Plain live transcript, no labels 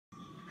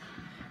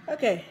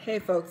Okay, hey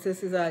folks,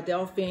 this is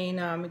Delphine.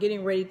 I'm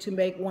getting ready to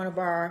make one of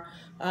our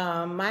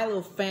My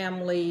Little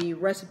Family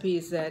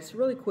recipes that's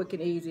really quick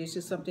and easy. It's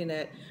just something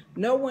that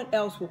no one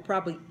else will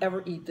probably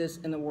ever eat this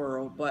in the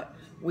world, but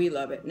we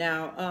love it.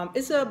 Now,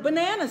 it's a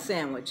banana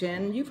sandwich,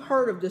 and you've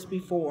heard of this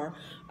before.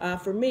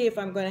 For me, if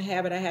I'm going to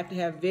have it, I have to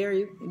have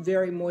very,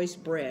 very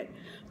moist bread.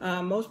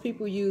 Most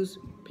people use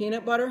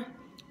peanut butter,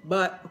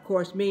 but of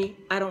course me,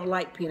 I don't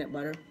like peanut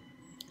butter.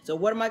 So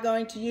what am I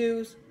going to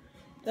use?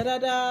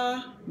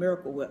 Da-da-da,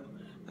 Miracle Whip.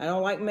 I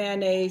don't like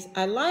mayonnaise.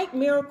 I like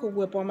Miracle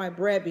Whip on my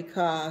bread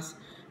because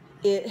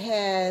it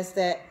has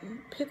that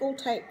pickle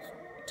type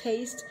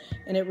taste,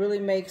 and it really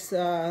makes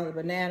the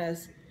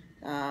bananas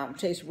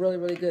taste really,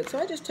 really good. So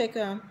I just take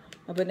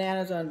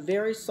bananas on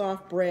very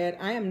soft bread.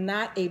 I am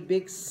not a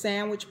big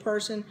sandwich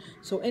person,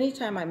 so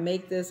anytime I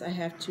make this, I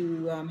have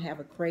to have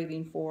a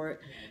craving for it,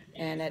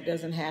 and that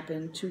doesn't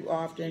happen too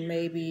often.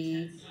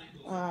 Maybe,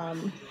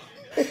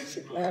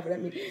 she's laughing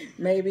at me,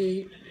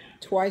 maybe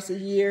twice a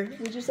year.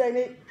 Would you say,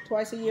 Nick?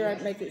 Twice a year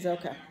I'd make this?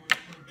 Okay.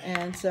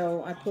 And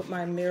so I put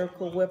my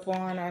Miracle Whip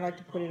on. I like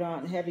to put it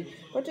on heavy.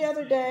 But the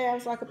other day I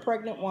was like a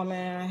pregnant woman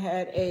and I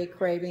had a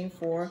craving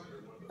for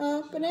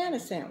a banana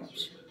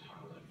sandwich.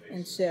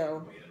 And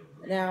so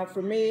now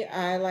for me,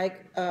 I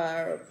like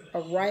a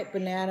ripe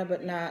banana,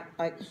 but not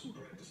like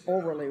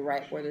overly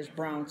ripe where there's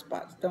brown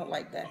spots. Don't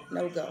like that.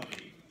 No go.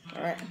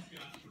 All right.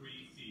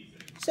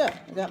 So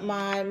I got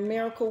my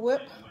Miracle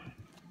Whip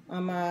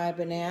on my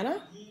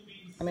banana.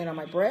 On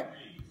my bread.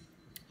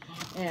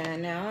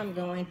 And now I'm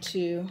going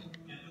to,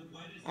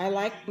 I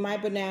like my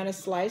banana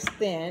sliced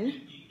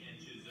thin.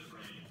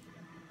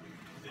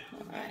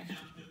 All right.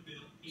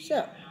 So,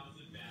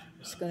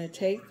 I'm just going to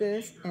take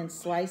this and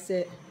slice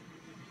it,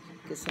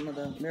 get some of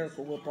the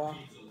Miracle Whip off.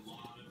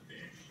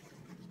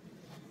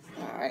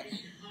 All right.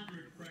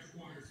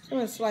 So I'm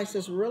going to slice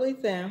this really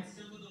thin.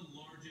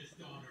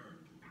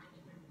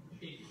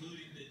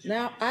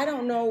 Now, I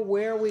don't know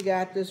where we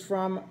got this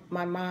from.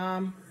 My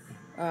mom,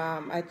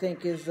 I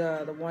think, is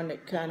the one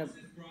that kind of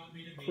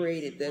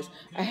created this.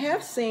 I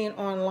have seen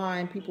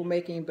online people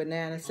making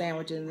banana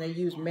sandwiches and they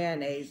use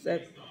mayonnaise.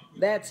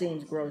 That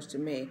seems gross to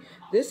me.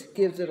 This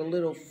gives it a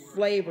little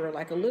flavor,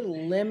 like a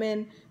little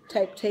lemon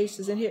type taste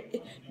is in here.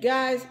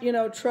 Guys, you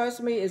know,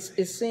 trust me,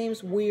 it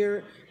seems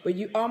weird, but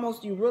you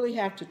really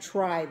have to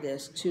try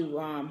this to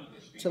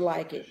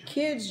like it.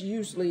 Kids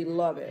usually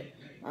love it.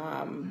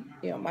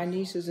 You know, my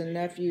nieces and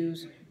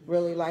nephews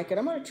really like it.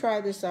 I'm going to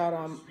try this out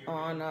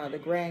on the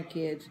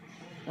grandkids,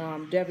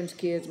 Devin's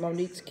kids,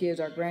 Monique's kids,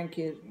 our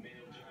grandkids.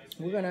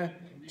 We're going to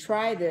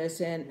try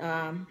this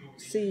and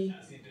see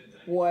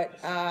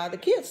what the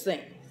kids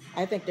think.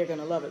 I think they're going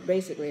to love it.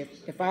 Basically,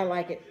 if I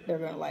like it, they're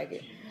going to like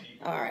it.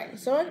 All right,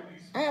 so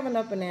I have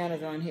enough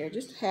bananas on here.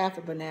 Just half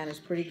a banana is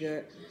pretty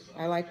good.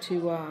 I like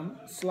to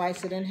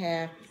slice it in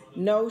half.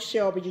 No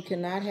shell, but you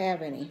cannot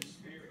have any.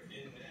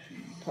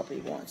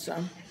 Puppy wants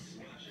some.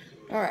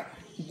 All right,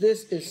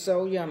 this is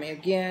so yummy.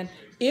 Again,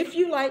 if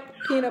you like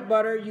peanut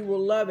butter, you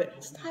will love it.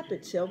 Stop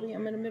it, Shelby.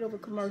 I'm in the middle of a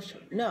commercial.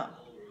 No.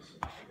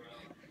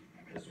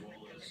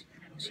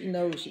 She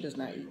knows she does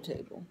not eat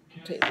table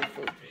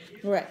food.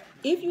 All right,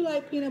 if you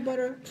like peanut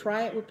butter,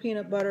 try it with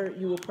peanut butter.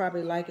 You will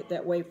probably like it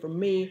that way. For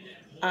me,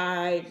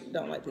 I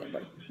don't like peanut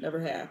butter. Never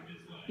have.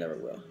 Never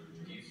will.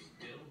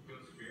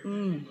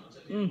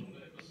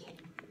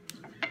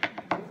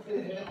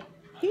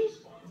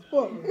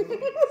 What?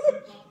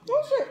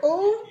 Don't say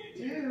oh.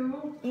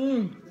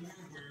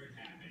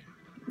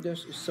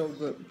 This is so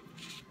good.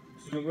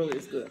 It really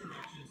is good.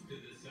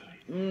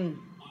 You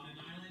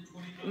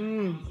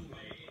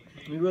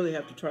really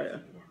have to try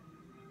it.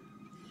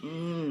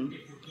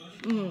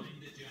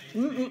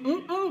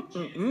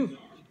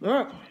 All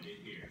right.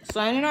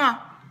 Signing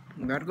off.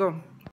 Gotta go.